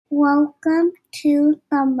Welcome to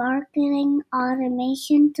the Marketing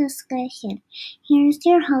Automation Discussion. Here's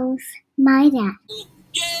your host, my dad.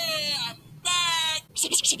 Yeah, I'm back.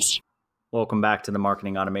 Welcome back to the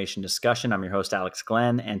Marketing Automation Discussion. I'm your host, Alex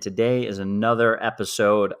Glenn, and today is another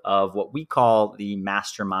episode of what we call the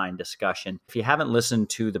Mastermind discussion. If you haven't listened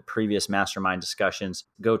to the previous Mastermind discussions,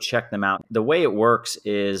 go check them out. The way it works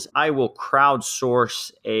is I will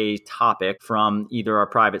crowdsource a topic from either our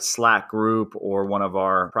private Slack group or one of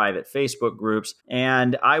our private Facebook groups,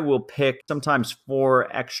 and I will pick sometimes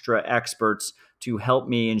 4 extra experts to help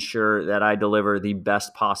me ensure that I deliver the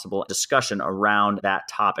best possible discussion around that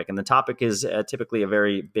topic. And the topic is typically a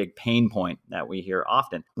very big pain point that we hear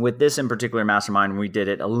often. With this in particular mastermind, we did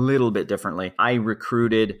it a little bit differently. I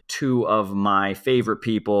recruited 2 of my favorite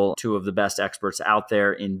people, 2 of the best experts out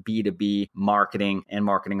there in B2B marketing and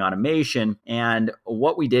marketing automation. And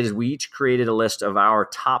what we did is we each created a list of our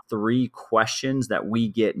top 3 questions that we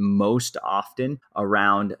get most often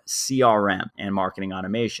around CRM and marketing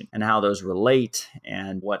automation and how those relate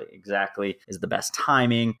and what exactly is the best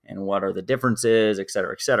timing and what are the differences, et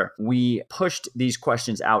cetera, et cetera. We pushed these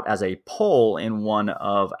questions out as a poll in one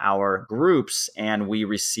of our groups, and we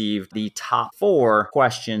received the top 4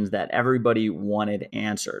 questions that everybody wanted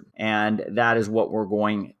answered. And that is what we're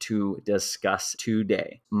going to discuss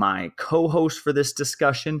today. My co-host for this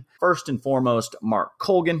discussion, first and foremost, Mark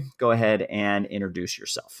Colgan. Go ahead and introduce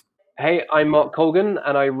yourself. Hey, I'm Mark Colgan,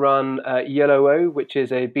 and I run Yellow, which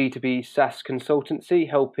is a B2B SaaS consultancy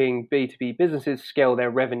helping B2B businesses scale their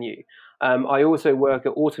revenue. I also work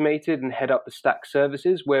at Automated and head up the Stack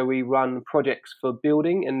services, where we run projects for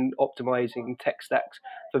building and optimizing tech stacks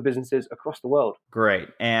for businesses across the world. Great.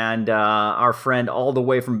 And our friend all the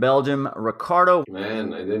way from Belgium, Ricardo.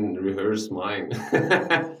 Man, I didn't rehearse mine.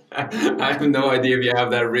 I have no idea if you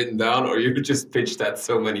have that written down or you just pitched that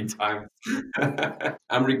so many times.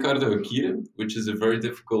 I'm Ricardo Hakire, which is a very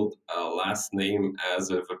difficult last name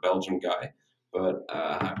as of a Belgian guy, but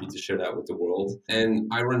happy to share that with the world. And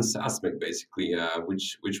I run SaaSmic basically,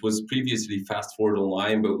 which was previously Fast Forward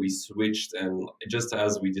Online, but we switched. And just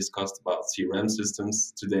as we discussed about CRM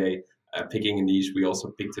systems today, picking a niche, we also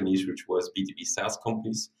picked a niche which was B2B SaaS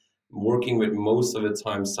companies, working with most of the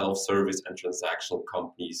time self-service and transactional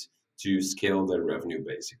companies to scale their revenue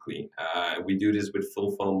basically. We do this with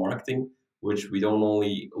full funnel marketing, which we don't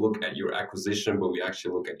only look at your acquisition, but we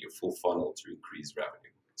actually look at your full funnel to increase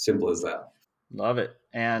revenue. Simple as that. Love it.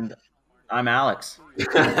 And I'm Alex.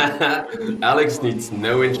 Alex needs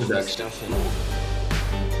no introduction.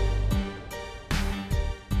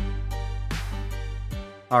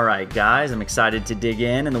 All right, guys, I'm excited to dig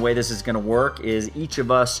in. And the way this is going to work is each of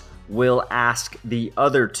us will ask the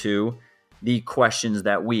other 2 the questions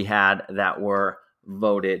that we had that were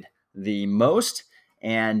voted the most.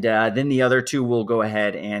 And then the other 2 will go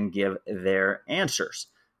ahead and give their answers.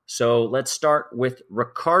 So let's start with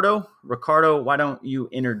Ricardo. Ricardo, why don't you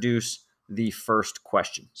introduce the first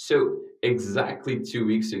question? So exactly 2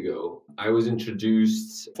 weeks ago, I was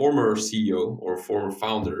introduced former CEO or former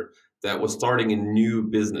founder that was starting a new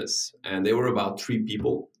business. And they were about 3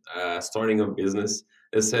 people starting a business.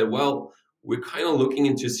 They said, well, we're kind of looking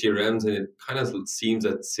into CRMs and it kind of seems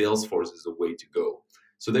that Salesforce is the way to go.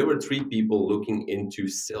 So there were 3 people looking into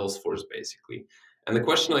Salesforce basically. And the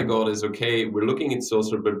question I got is, okay, we're looking at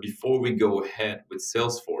Salesforce, but before we go ahead with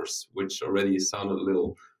Salesforce, which already sounded a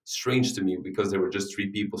little strange to me because there were just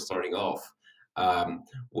 3 people starting off,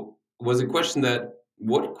 was a question that,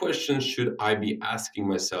 what questions should I be asking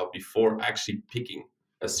myself before actually picking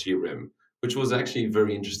a CRM? Which was actually a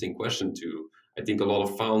very interesting question too. I think a lot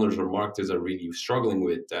of founders or marketers are really struggling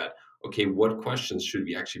with that. Okay, what questions should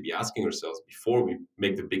we actually be asking ourselves before we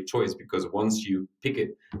make the big choice? Because once you pick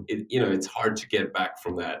it, it's hard to get back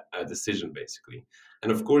from that decision, basically.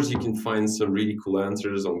 And of course, you can find some really cool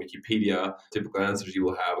answers on Wikipedia. Typical answers you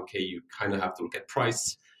will have, okay, you kind of have to look at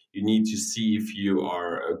price. You need to see if you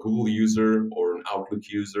are a Google user or an Outlook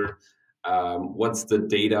user. What's the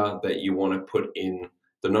data that you want to put in,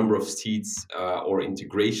 the number of seats or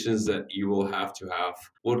integrations that you will have to have.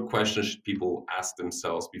 What questions should people ask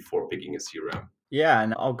themselves before picking a CRM? Yeah,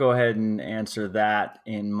 and I'll go ahead and answer that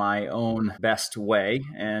in my own best way.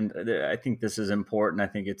 And I think this is important. I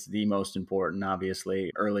think it's the most important,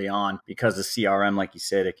 obviously, early on, because the CRM, like you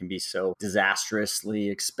said, it can be so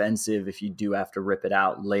disastrously expensive if you do have to rip it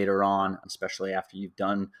out later on, especially after you've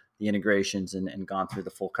done the integrations and gone through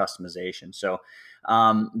the full customization. So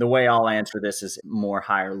The way I'll answer this is more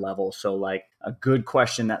higher level. So, like a good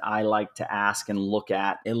question that I like to ask and look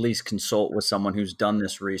at least consult with someone who's done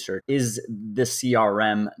this research: is the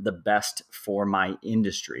CRM the best for my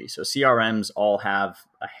industry? So, CRMs all have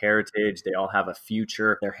a heritage, they all have a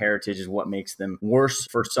future. Their heritage is what makes them worse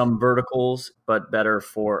for some verticals, but better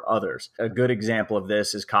for others. A good example of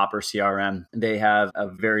this is Copper CRM. They have a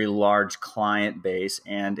very large client base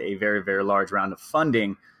and a very, very large round of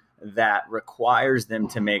funding that requires them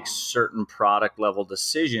to make certain product level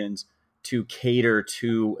decisions to cater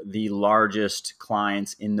to the largest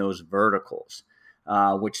clients in those verticals,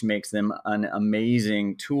 which makes them an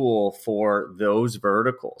amazing tool for those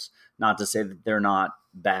verticals. Not to say that they're not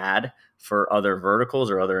bad for other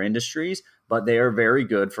verticals or other industries, but they are very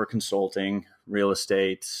good for consulting, real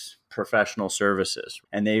estate, professional services.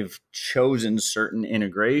 And they've chosen certain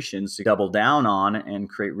integrations to double down on and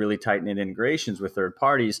create really tight knit integrations with third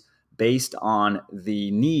parties based on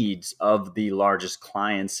the needs of the largest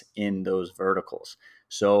clients in those verticals.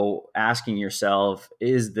 So asking yourself,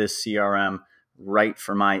 is this CRM right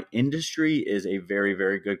for my industry, is a very,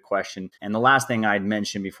 very good question. And the last thing I'd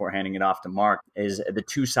mention before handing it off to Mark is the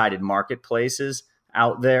two-sided marketplaces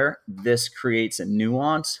out there. This creates a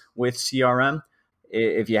nuance with CRM.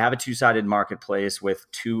 If you have a two-sided marketplace with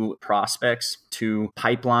two prospects, two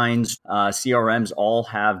pipelines, CRMs all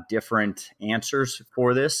have different answers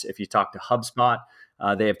for this. If you talk to HubSpot,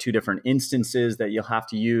 they have two different instances that you'll have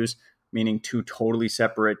to use, meaning two totally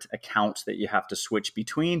separate accounts that you have to switch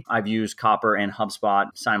between. I've used Copper and HubSpot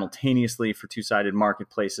simultaneously for two-sided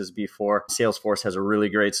marketplaces before. Salesforce has a really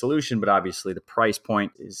great solution, but obviously the price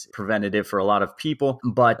point is preventative for a lot of people.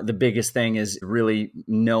 But the biggest thing is really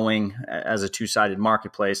knowing, as a two-sided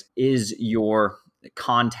marketplace, is your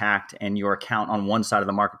contact and your account on one side of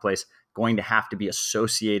the marketplace going to have to be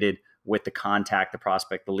associated with the contact, the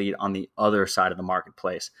prospect, the lead on the other side of the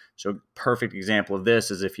marketplace. So perfect example of this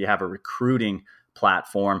is if you have a recruiting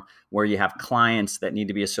platform where you have clients that need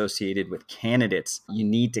to be associated with candidates, you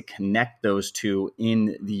need to connect those two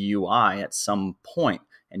in the UI at some point.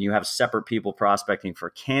 And you have separate people prospecting for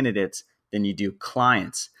candidates than you do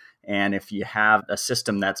clients. And if you have a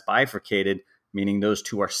system that's bifurcated, meaning those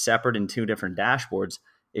two are separate in two different dashboards,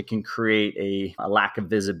 it can create a lack of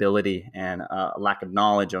visibility and a lack of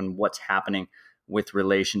knowledge on what's happening with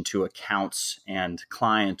relation to accounts and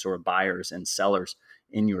clients or buyers and sellers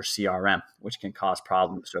in your CRM, which can cause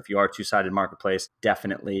problems. So if you are a two-sided marketplace,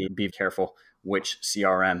 definitely be careful which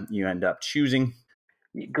CRM you end up choosing.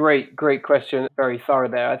 Great question. Very thorough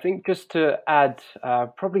there. I think just to add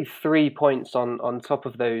probably 3 points on top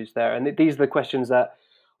of those there, and these are the questions that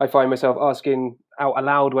I find myself asking out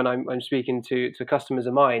aloud when I'm speaking to customers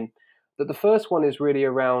of mine. That the first one is really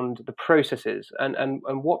around the processes and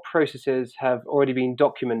what processes have already been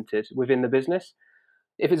documented within the business.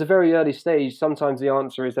 If it's a very early stage, sometimes the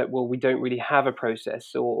answer is that, well, we don't really have a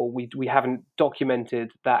process, or we haven't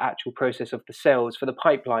documented that actual process of the sales for the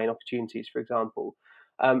pipeline opportunities, for example.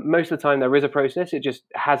 Most of the time there is a process, it just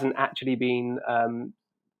hasn't actually been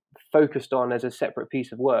focused on as a separate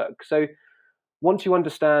piece of work. So once you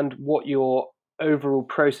understand what your overall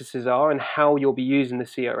processes are and how you'll be using the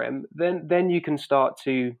CRM, then you can start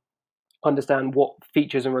to understand what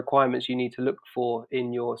features and requirements you need to look for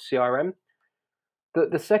in your CRM.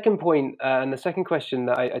 The second point and the second question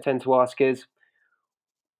that I tend to ask is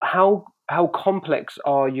how complex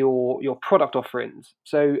are your product offerings?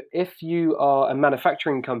 So if you are a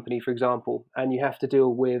manufacturing company, for example, and you have to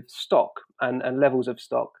deal with stock and levels of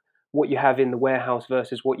stock, what you have in the warehouse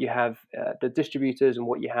versus what you have the distributors and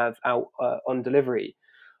what you have out on delivery.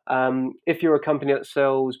 If you're a company that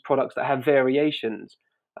sells products that have variations,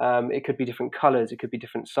 it could be different colors, it could be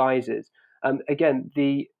different sizes. Again,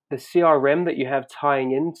 the CRM that you have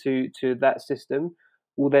tying into that system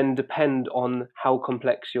will then depend on how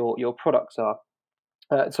complex your products are.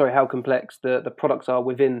 How complex the products are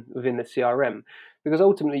within the CRM, because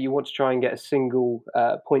ultimately you want to try and get a single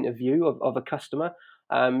point of view of a customer.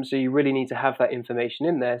 So you really need to have that information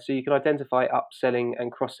in there so you can identify upselling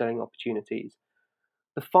and cross-selling opportunities.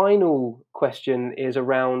 The final question is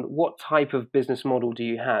around what type of business model do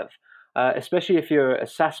you have? Especially if you're a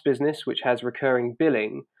SaaS business which has recurring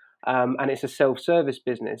billing, and it's a self-service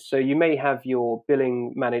business. So you may have your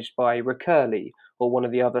billing managed by Recurly or one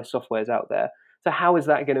of the other softwares out there. So how is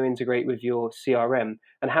that going to integrate with your CRM?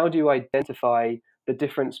 And how do you identify the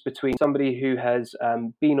difference between somebody who has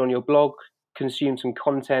been on your blog, consumed some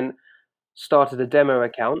content, started a demo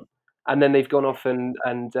account, and then they've gone off and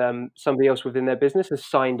somebody else within their business has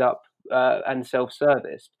signed up and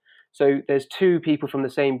self-serviced. So there's two people from the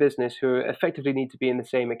same business who effectively need to be in the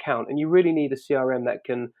same account, and you really need a CRM that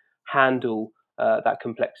can handle that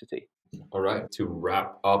complexity. All right. To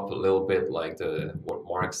wrap up a little bit, like what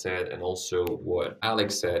Mark said and also what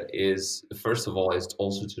Alex said, is first of all is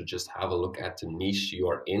also to just have a look at the niche you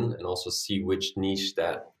are in and also see which niche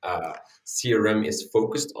that CRM is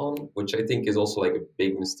focused on, which I think is also like a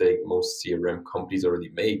big mistake most CRM companies already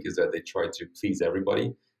make, is that they try to please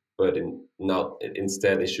everybody, but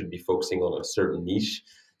instead they should be focusing on a certain niche.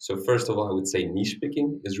 So first of all, I would say niche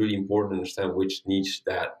picking is really important to understand which niche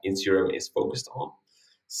that in CRM is focused on.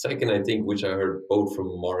 Second, I think, which I heard both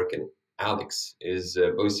from Mark and Alex, is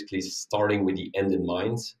basically starting with the end in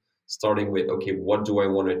mind, starting with, okay, what do I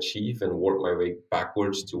want to achieve and work my way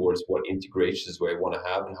backwards towards what integrations do I want to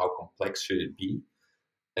have and how complex should it be?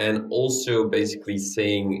 And also basically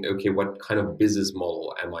saying, okay, what kind of business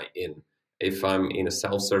model am I in? If I'm in a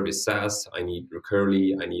self-service SaaS, I need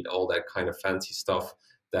Recurly, I need all that kind of fancy stuff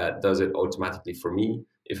that does it automatically for me.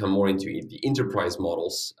 If I'm more into the enterprise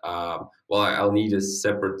models, well, I'll need a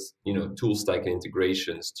separate, tool stack and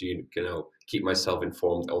integrations to, keep myself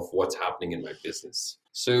informed of what's happening in my business.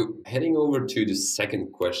 So heading over to the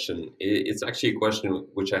second question, it's actually a question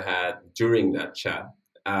which I had during that chat,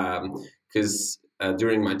 because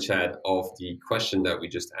during my chat of the question that we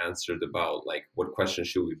just answered about like what questions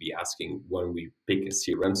should we be asking when we pick a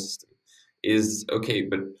CRM system is okay,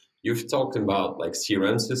 but you've talked about like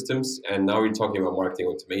CRM systems and now we're talking about marketing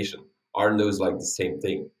automation. Aren't those like the same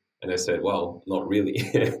thing? And I said, well, not really.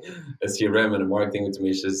 A CRM and a marketing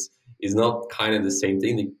automation is not kind of the same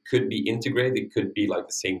thing. They could be integrated, it could be like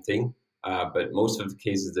the same thing, but most of the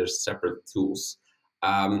cases they're separate tools.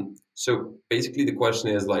 So basically the question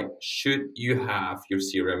is like, should you have your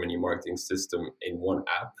CRM and your marketing system in one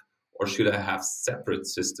app, or should I have separate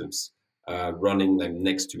systems running like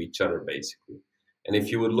next to each other, basically? And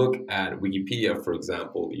if you would look at Wikipedia, for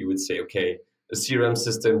example, you would say, okay, a CRM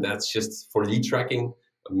system that's just for lead tracking,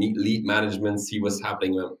 lead management, see what's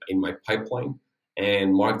happening in my pipeline.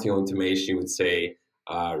 And marketing automation, you would say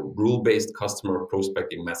rule-based customer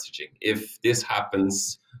prospecting messaging. If this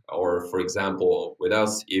happens, or for example, with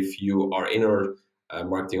us, if you are in our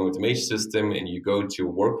marketing automation system and you go to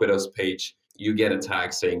work with us page, you get a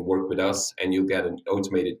tag saying work with us and you'll get an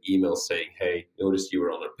automated email saying, hey, noticed you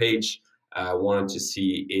were on our page. Wanted to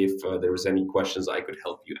see if there was any questions I could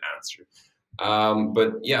help you answer.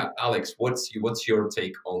 But yeah, Alex, what's your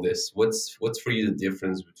take on this? What's for you the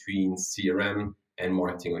difference between CRM and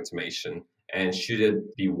marketing automation? And should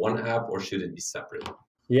it be one app or should it be separate?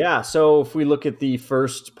 Yeah. So if we look at the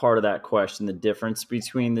first part of that question, the difference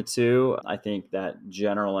between the two, I think that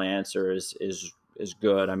general answer is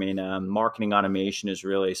good. I mean, marketing automation is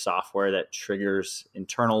really software that triggers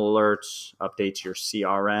internal alerts, updates your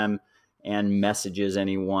CRM, and messages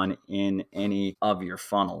anyone in any of your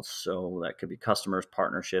funnels. So that could be customers,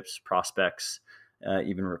 partnerships, prospects,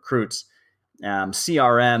 even recruits.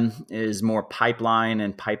 CRM is more pipeline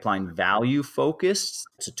and pipeline value focused.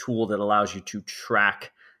 It's a tool that allows you to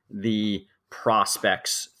track the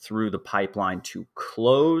prospects through the pipeline to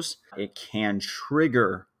close. It can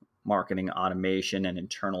trigger marketing automation and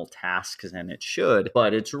internal tasks, and it should,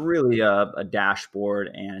 but it's really a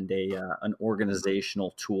dashboard and an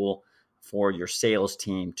organizational tool for your sales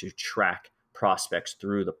team to track prospects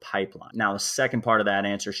through the pipeline. Now, the second part of that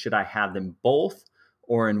answer, should I have them both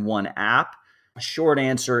or in one app? Short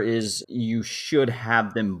answer is you should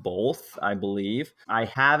have them both, I believe. I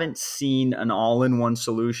haven't seen an all-in-one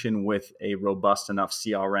solution with a robust enough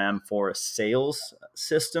CRM for a sales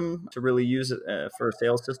system to really use it for a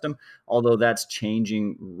sales system, although that's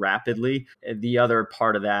changing rapidly. The other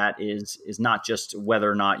part of that is not just whether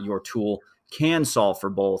or not your tool can solve for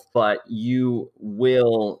both, but you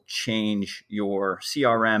will change your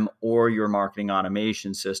CRM or your marketing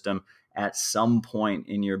automation system at some point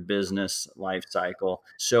in your business life cycle.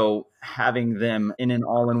 So having them in an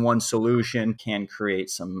all-in-one solution can create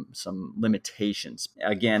some limitations.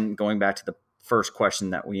 Again, going back to the first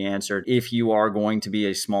question that we answered, if you are going to be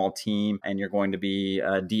a small team and you're going to be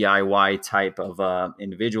a DIY type of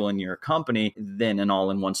individual in your company, then an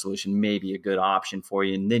all-in-one solution may be a good option for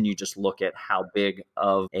you. And then you just look at how big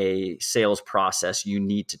of a sales process you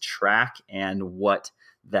need to track and what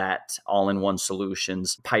that all-in-one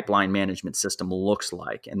solutions pipeline management system looks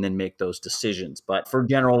like, and then make those decisions. But for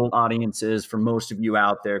general audiences, for most of you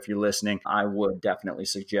out there, if you're listening, I would definitely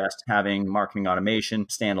suggest having marketing automation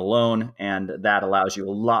stand alone, and that allows you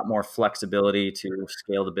a lot more flexibility to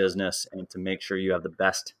scale the business and to make sure you have the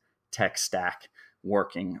best tech stack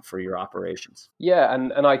working for your operations. Yeah,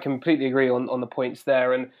 and I completely agree on the points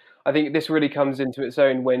there. And I think this really comes into its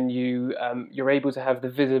own when you're able to have the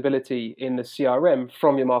visibility in the CRM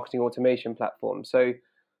from your marketing automation platform. So,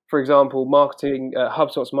 For example,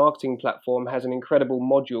 HubSpot's marketing platform has an incredible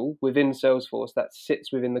module within Salesforce that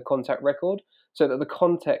sits within the contact record, so that the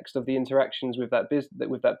context of the interactions with that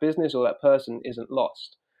business or that person isn't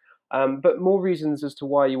lost. But more reasons as to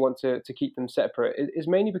why you want to keep them separate is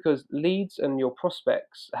mainly because leads and your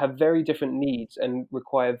prospects have very different needs and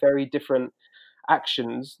require very different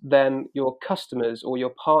actions than your customers or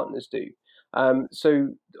your partners do. So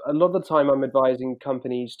a lot of the time, I'm advising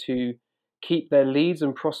companies to keep their leads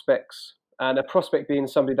and prospects, and a prospect being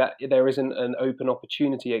somebody that there isn't an open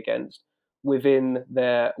opportunity against within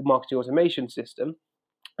their marketing automation system,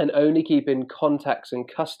 and only keeping contacts and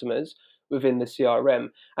customers within the CRM.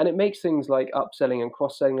 And it makes things like upselling and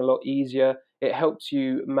cross-selling a lot easier. It helps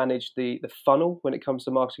you manage the funnel when it comes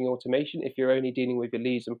to marketing automation if you're only dealing with your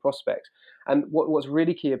leads and prospects. And what's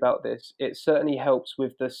really key about this, it certainly helps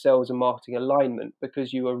with the sales and marketing alignment,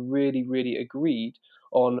 because you are really, really agreed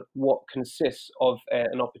on what consists of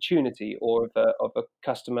an opportunity or of a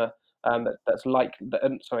customer, an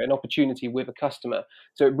opportunity with a customer.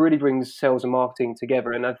 So it really brings sales and marketing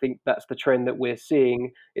together. And I think that's the trend that we're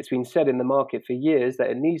seeing. It's been said in the market for years that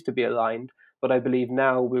it needs to be aligned, but I believe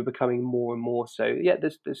now we're becoming more and more so. Yeah,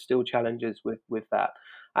 there's still challenges with that.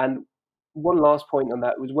 And one last point on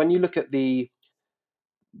that was, when you look at the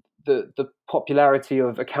popularity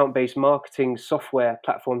of account-based marketing software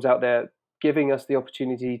platforms out there, giving us the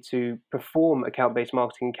opportunity to perform account-based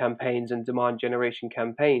marketing campaigns and demand generation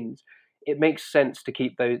campaigns, it makes sense to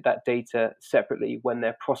keep that data separately when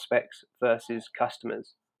they're prospects versus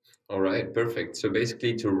customers. All right, perfect. So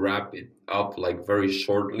basically, to wrap it up, like very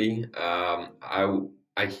shortly,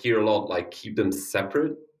 I hear a lot like keep them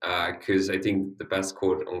separate, because I think the best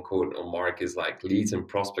quote unquote on Mark is like leads and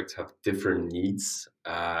prospects have different needs,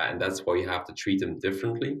 and that's why you have to treat them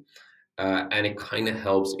differently. And it kind of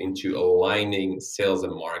helps into aligning sales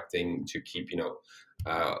and marketing to keep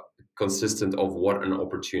consistent of what an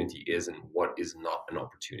opportunity is and what is not an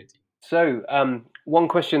opportunity. So, one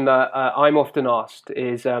question that I'm often asked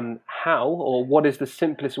is, how or what is the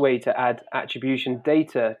simplest way to add attribution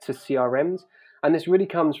data to CRMs? And this really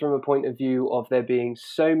comes from a point of view of there being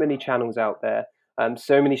so many channels out there,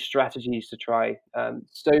 so many strategies to try,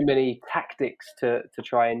 so many tactics to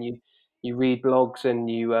try. And you read blogs and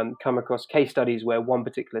you come across case studies where one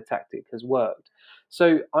particular tactic has worked.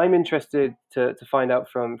 So I'm interested to find out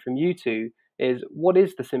from you two is, what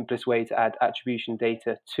is the simplest way to add attribution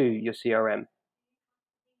data to your CRM?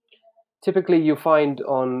 Typically, you'll find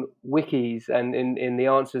on wikis and in the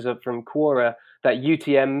answers from Quora that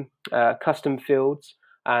UTM, custom fields,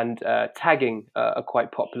 and tagging are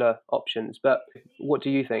quite popular options. But what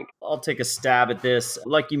do you think? I'll take a stab at this.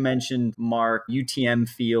 Like you mentioned, Mark, UTM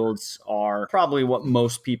fields are probably what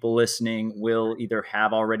most people listening will either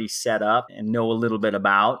have already set up and know a little bit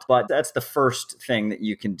about. But that's the first thing that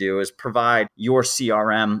you can do, is provide your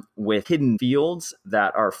CRM with hidden fields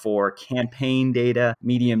that are for campaign data,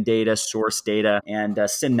 medium data, source data, and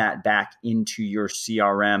send that back into your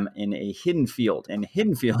CRM in a hidden field. And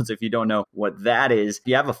hidden fields, if you don't know what that is, if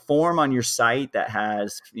you have a form on your site that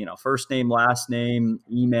has, first name, last name,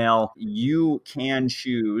 email, you can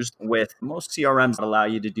choose, with most CRMs that allow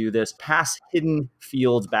you to do this, pass hidden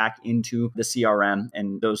fields back into the CRM,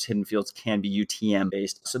 and those hidden fields can be UTM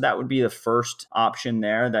based. So that would be the first option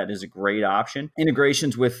there. That is a great option.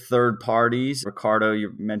 Integrations with third parties. Ricardo,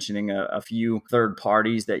 you're mentioning a few third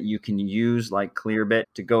parties that you can use, like Clearbit,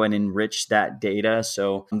 to go and enrich that data.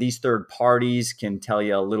 So these third parties can tell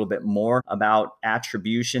you a little bit more about attribution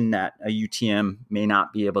that a UTM may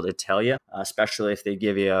not be able to tell you, especially if they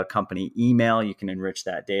give you a company email. You can enrich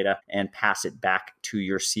that data and pass it back to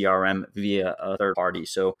your CRM via a third party.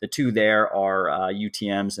 So the two there are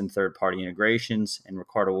UTMs and third party integrations, and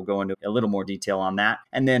Ricardo will go into a little more detail on that.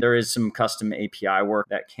 And then there is some custom API work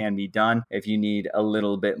that can be done if you need a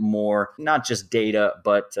little bit more, not just data,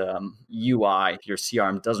 but UI. If your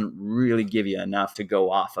CRM doesn't really give you enough to go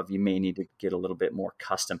off of, you may need to get a little bit more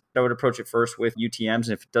custom. I would approach it first with UTMs,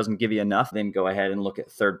 and if it doesn't give you enough, then go ahead and look at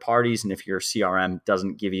third parties. And if your CRM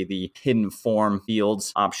doesn't give you the hidden form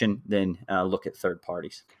fields option, then look at third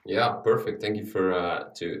parties. Yeah, perfect. Thank you for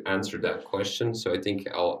to answer that question. So I think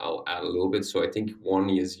I'll add a little bit. So I think one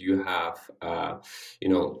is you have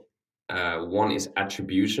one is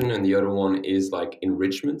attribution and the other one is like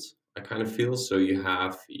enrichment. I kind of feel so you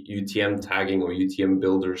have UTM tagging or UTM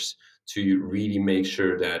builders to really make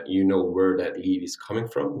sure that you know where that lead is coming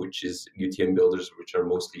from, which is UTM builders, which are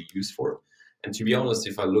mostly used for. And to be honest,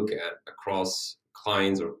 if I look at across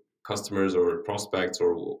clients or customers or prospects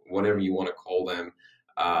or whatever you want to call them,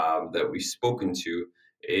 that we've spoken to,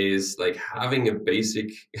 is like having a basic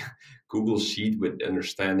Google sheet with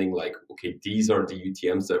understanding like, okay, these are the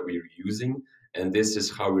UTMs that we're using, and this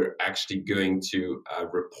is how we're actually going to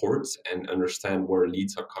report and understand where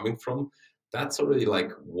leads are coming from. That's already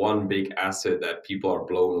like one big asset that people are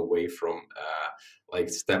blown away from, like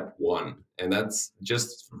step one. And that's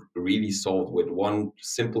just really solved with one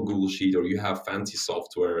simple Google Sheet, or you have fancy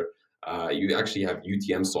software. You actually have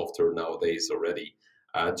UTM software nowadays already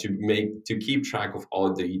to keep track of all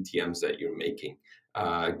of the UTMs that you're making.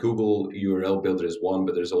 Google URL Builder is one,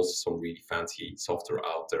 but there's also some really fancy software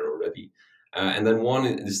out there already. And then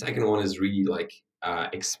the second one is really like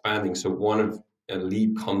expanding. So a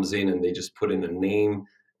lead comes in and they just put in a name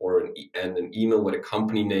or and an email with a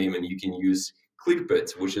company name, and you can use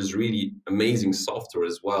Clearbit, which is really amazing software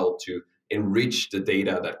as well to enrich the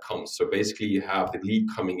data that comes. So basically, you have the lead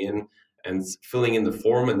coming in and filling in the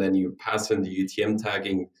form, and then you pass in the UTM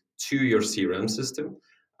tagging to your CRM system.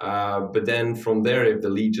 But then from there, if the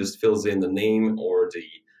lead just fills in the name or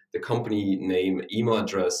the company name, email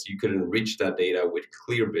address, you could enrich that data with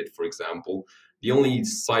Clearbit, for example. The only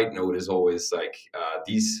side note is always like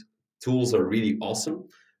these tools are really awesome,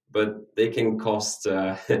 but they can cost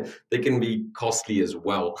they can be costly as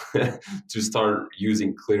well to start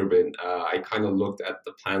using Clearbit. I kind of looked at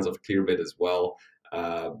the plans of Clearbit as well.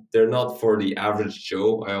 They're not for the average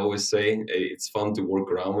Joe. I always say it's fun to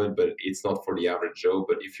work around with, but it's not for the average Joe.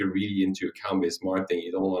 But if you're really into account-based marketing,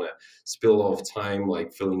 you don't want to spill a lot of time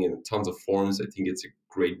like filling in tons of forms. I think it's a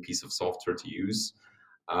great piece of software to use.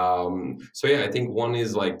 So yeah, I think one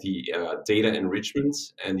is like the data enrichment,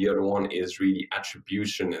 and the other one is really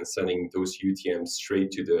attribution and sending those UTMs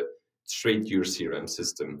straight to your CRM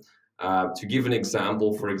system. To give an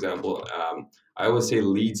example, for example, I always say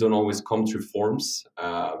leads don't always come through forms.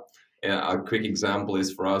 And a quick example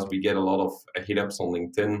is for us, we get a lot of hit ups on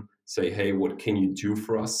LinkedIn, say, hey, what can you do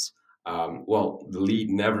for us? Well, the lead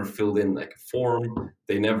never filled in like a form.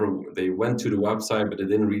 They went to the website, but they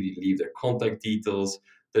didn't really leave their contact details.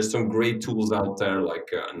 There's some great tools out there like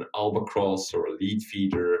an Albatross or a lead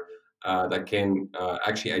feeder that can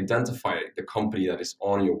actually identify the company that is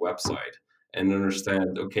on your website and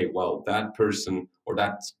understand, okay, well, that person or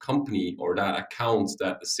that company or that account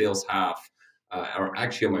that the sales have are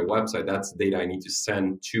actually on my website. That's the data I need to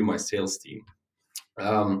send to my sales team.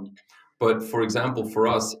 But for example, for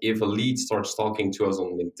us, if a lead starts talking to us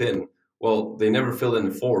on LinkedIn, well, they never filled in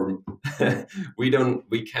the form.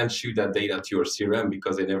 We can't shoot that data to your CRM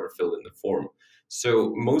because they never filled in the form.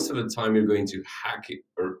 So most of the time, you're going to hack it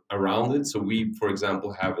around it. So we, for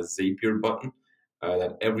example, have a Zapier button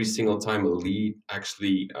that every single time a lead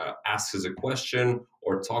actually asks us a question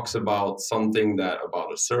or talks about something about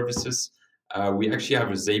our services, we actually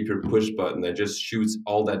have a Zapier push button that just shoots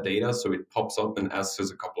all that data. So it pops up and asks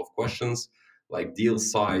us a couple of questions like deal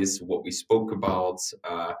size, what we spoke about,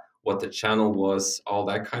 what the channel was, all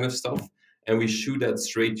that kind of stuff. And we shoot that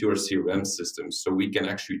straight to our CRM system. So we can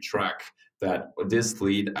actually track that this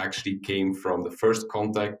lead actually came from the first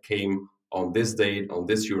contact, came on this date, on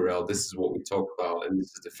this URL. This is what we talk about, and this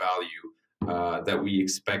is the value that we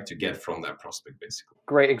expect to get from that prospect, basically.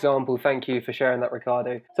 Great example. Thank you for sharing that,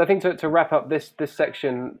 Ricardo. So I think to wrap up this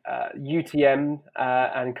section, UTM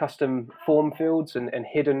and custom form fields and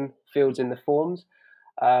hidden fields in the forms.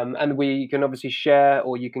 And we can obviously share,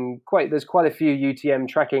 or there's quite a few UTM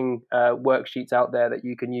tracking worksheets out there that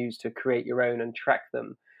you can use to create your own and track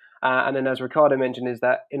them. And then, as Ricardo mentioned, is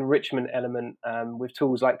that enrichment element with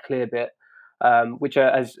tools like Clearbit, which are,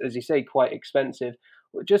 as you say, quite expensive.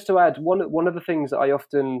 Just to add, one of the things that I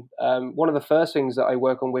often, one of the first things that I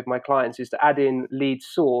work on with my clients is to add in lead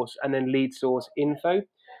source and then lead source info.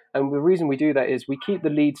 And the reason we do that is we keep the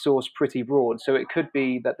lead source pretty broad. So it could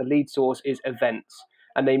be that the lead source is events,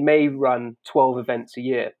 and they may run 12 events a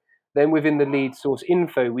year. Then within the lead source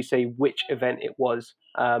info, we say which event it was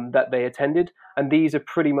that they attended. And these are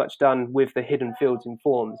pretty much done with the hidden fields in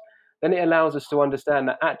forms. Then it allows us to understand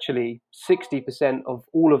that actually 60% of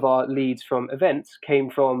all of our leads from events came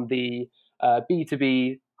from the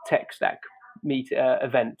B2B tech stack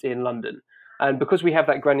event in London. And because we have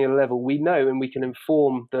that granular level, we know and we can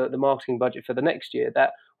inform the marketing budget for the next year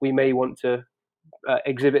that we may want to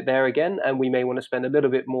exhibit there again, and we may want to spend a little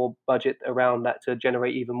bit more budget around that to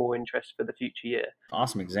generate even more interest for the future year.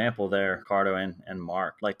 Awesome example there, Ricardo and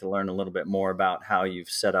Mark. I'd like to learn a little bit more about how you've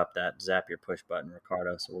set up that Zapier push button,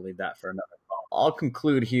 Ricardo, so we'll leave that for another call. I'll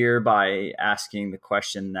conclude here by asking the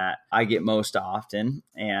question that I get most often,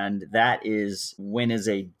 and that is, when is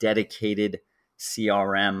a dedicated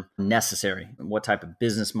CRM necessary? What type of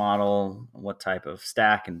business model, what type of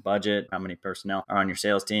stack and budget, how many personnel are on your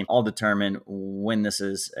sales team, all determine when this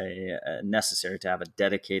is a necessary to have a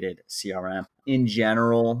dedicated CRM. In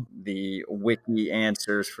general, the wiki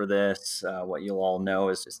answers for this, what you'll all know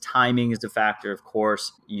is timing is a factor, of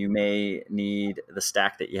course. You may need the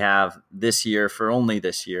stack that you have this year for only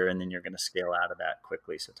this year, and then you're going to scale out of that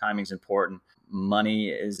quickly. So timing is important. Money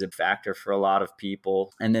is a factor for a lot of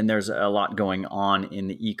people. And then there's a lot going on in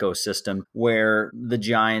the ecosystem where the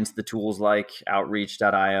giants, the tools like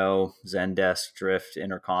Outreach.io, Zendesk, Drift,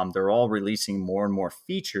 Intercom, they're all releasing more and more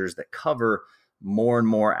features that cover more and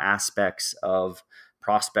more aspects of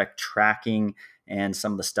prospect tracking and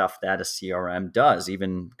some of the stuff that a CRM does,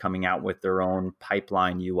 even coming out with their own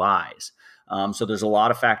pipeline UIs. So there's a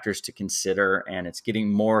lot of factors to consider, and it's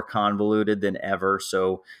getting more convoluted than ever.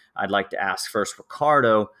 So I'd like to ask first,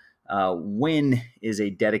 Ricardo, when is a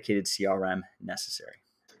dedicated CRM necessary?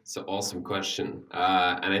 It's an awesome question.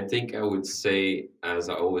 And I think I would say, as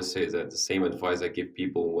I always say, that the same advice I give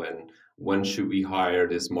people when should we hire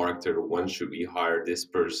this marketer, when should we hire this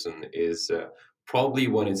person, is probably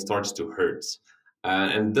when it starts to hurt.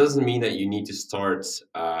 And it doesn't mean that you need to start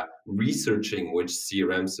researching which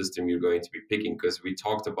CRM system you're going to be picking, because we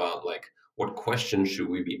talked about like what questions should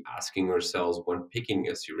we be asking ourselves when picking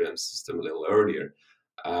a CRM system a little earlier.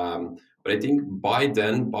 But I think by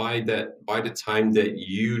then, by the time that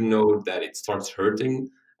you know that it starts hurting,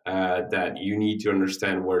 that you need to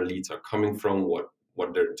understand where leads are coming from,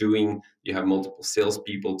 what they're doing. You have multiple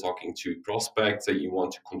salespeople talking to prospects that you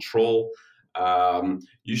want to control.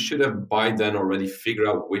 You should have by then already figured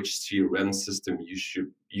out which CRM system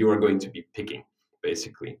you are going to be picking,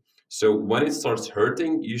 basically. So when it starts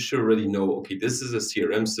hurting, you should already know, okay, this is a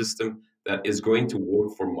CRM system that is going to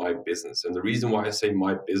work for my business. And the reason why I say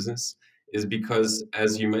my business is because,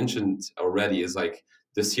 as you mentioned already, is like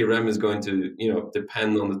the CRM is going to,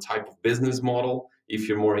 depend on the type of business model. If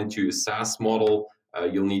you're more into a SaaS model,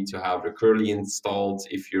 you'll need to have Recurly installed.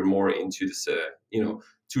 If you're more into this,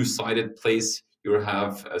 two-sided place, you'll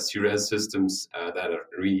have CRM systems that are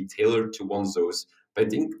really tailored to one of those. But I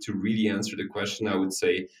think to really answer the question, I would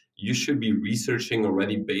say you should be researching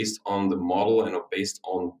already based on the model and based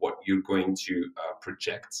on what you're going to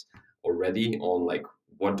project already on, like,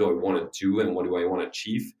 what do I want to do and what do I want to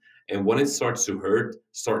achieve? And when it starts to hurt,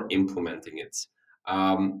 start implementing it.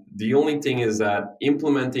 The only thing is that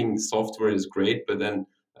implementing software is great, but then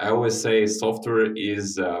I always say software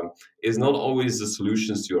is not always the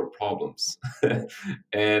solutions to your problems.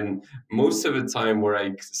 And most of the time where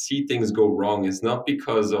I see things go wrong is not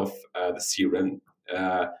because of the CRM,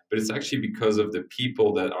 but it's actually because of the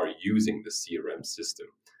people that are using the CRM system.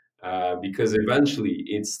 Because eventually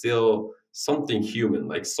it's still something human.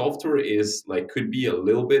 Like software is like could be a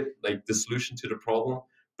little bit like the solution to the problem,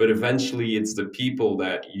 but eventually it's the people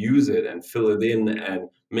that use it and fill it in and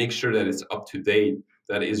make sure that it's up to date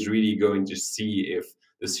that is really going to see if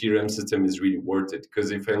the CRM system is really worth it.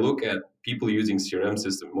 Because if I look at people using CRM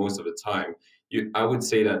system most of the time, I would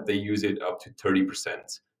say that they use it up to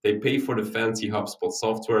 30%. They pay for the fancy HubSpot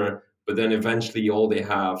software, but then eventually all they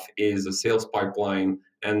have is a sales pipeline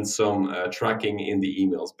and some tracking in the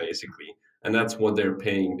emails, basically. And that's what they're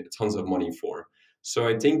paying tons of money for. So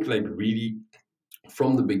I think like really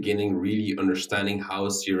from the beginning, really understanding how a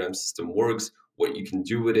CRM system works, what you can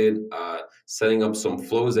do with it, setting up some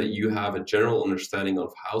flows that you have a general understanding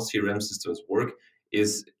of how CRM systems work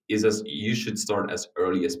is as you should start as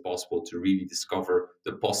early as possible to really discover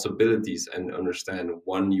the possibilities and understand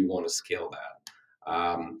when you want to scale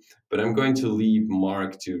that. But I'm going to leave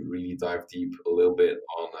Mark to really dive deep a little bit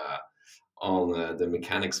on the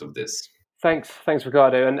mechanics of this. Thanks,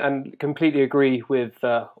 Ricardo, and completely agree with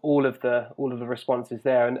all of the responses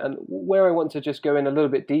there. And where I want to just go in a little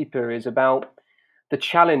bit deeper is about the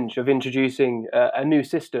challenge of introducing a new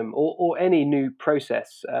system or any new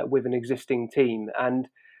process with an existing team. And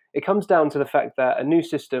it comes down to the fact that a new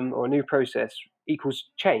system or a new process equals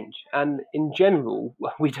change. And in general,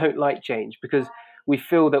 we don't like change because we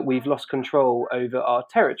feel that we've lost control over our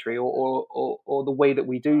territory or the way that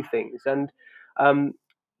we do things. And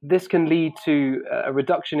this can lead to a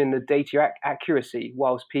reduction in the data accuracy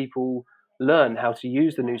whilst people learn how to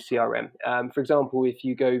use the new CRM. For example, if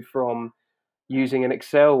you go from using an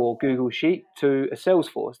Excel or Google Sheet to a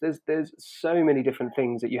Salesforce, there's so many different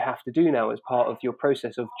things that you have to do now as part of your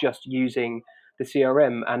process of just using the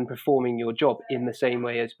CRM and performing your job in the same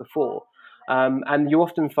way as before. And you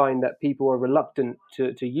often find that people are reluctant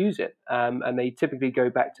to use it, and they typically go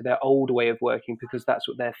back to their old way of working because that's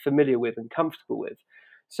what they're familiar with and comfortable with.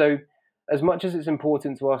 So as much as it's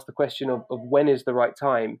important to ask the question of when is the right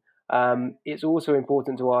time, It's also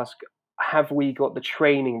important to ask, have we got the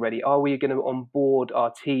training ready? Are we going to onboard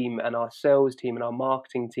our team and our sales team and our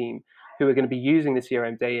marketing team who are going to be using the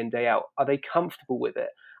CRM day in, day out? Are they comfortable with it?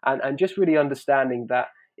 And just really understanding that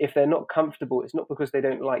if they're not comfortable, it's not because they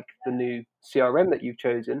don't like the new CRM that you've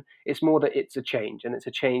chosen. It's more that it's a change, and it's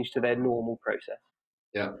a change to their normal process.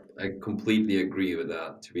 Yeah, I completely agree with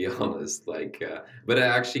that, to be honest. But it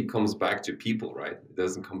actually comes back to people, right? It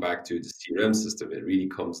doesn't come back to the CRM system. It really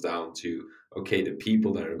comes down to, okay, the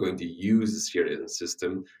people that are going to use the CRM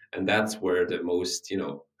system. And that's where the most,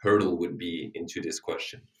 hurdle would be into this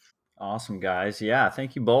question. Awesome, guys. Yeah,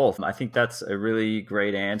 thank you both. I think that's a really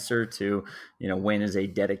great answer to, when is a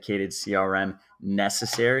dedicated CRM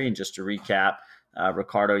necessary? And just to recap,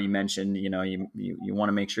 Ricardo, you mentioned, you want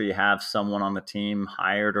to make sure you have someone on the team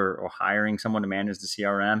hired or hiring someone to manage the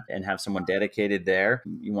CRM and have someone dedicated there.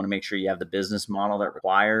 You want to make sure you have the business model that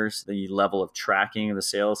requires the level of tracking of the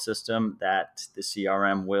sales system that the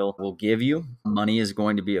CRM will give you. Money is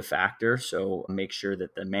going to be a factor, so make sure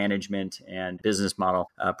that the management and business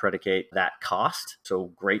model predicate that cost.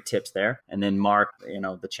 So great tips there. And then Mark,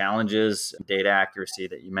 the challenges, data accuracy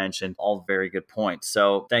that you mentioned, all very good points.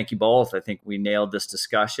 So thank you both. I think we nailed this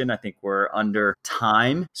discussion. I think we're under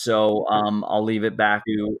time. So I'll leave it back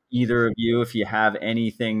to either of you if you have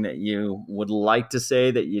anything that you would like to say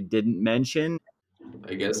that you didn't mention.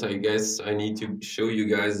 I guess I need to show you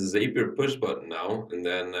guys the Zapier push button now, and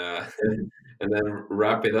then and then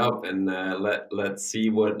wrap it up, and let's see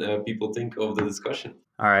what people think of the discussion.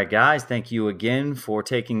 All right, guys, thank you again for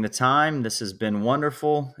taking the time. This has been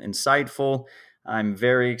wonderful, insightful. I'm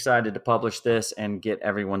very excited to publish this and get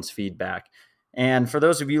everyone's feedback. And for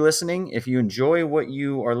those of you listening, if you enjoy what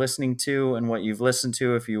you are listening to and what you've listened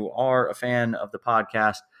to, if you are a fan of the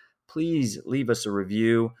podcast, please leave us a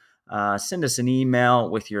review. Send us an email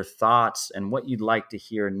with your thoughts and what you'd like to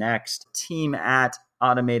hear next.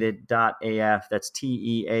 team@automated.af. That's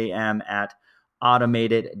TEAM at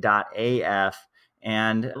automated.af.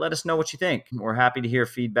 And let us know what you think. We're happy to hear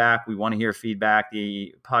feedback. We want to hear feedback.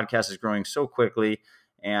 The podcast is growing so quickly,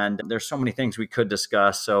 and there's so many things we could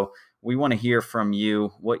discuss. So we want to hear from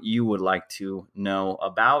you what you would like to know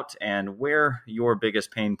about and where your biggest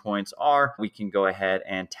pain points are. We can go ahead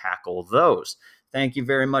and tackle those. Thank you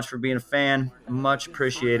very much for being a fan. Much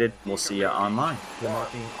appreciated. We'll see you online. The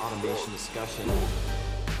marketing automation discussion.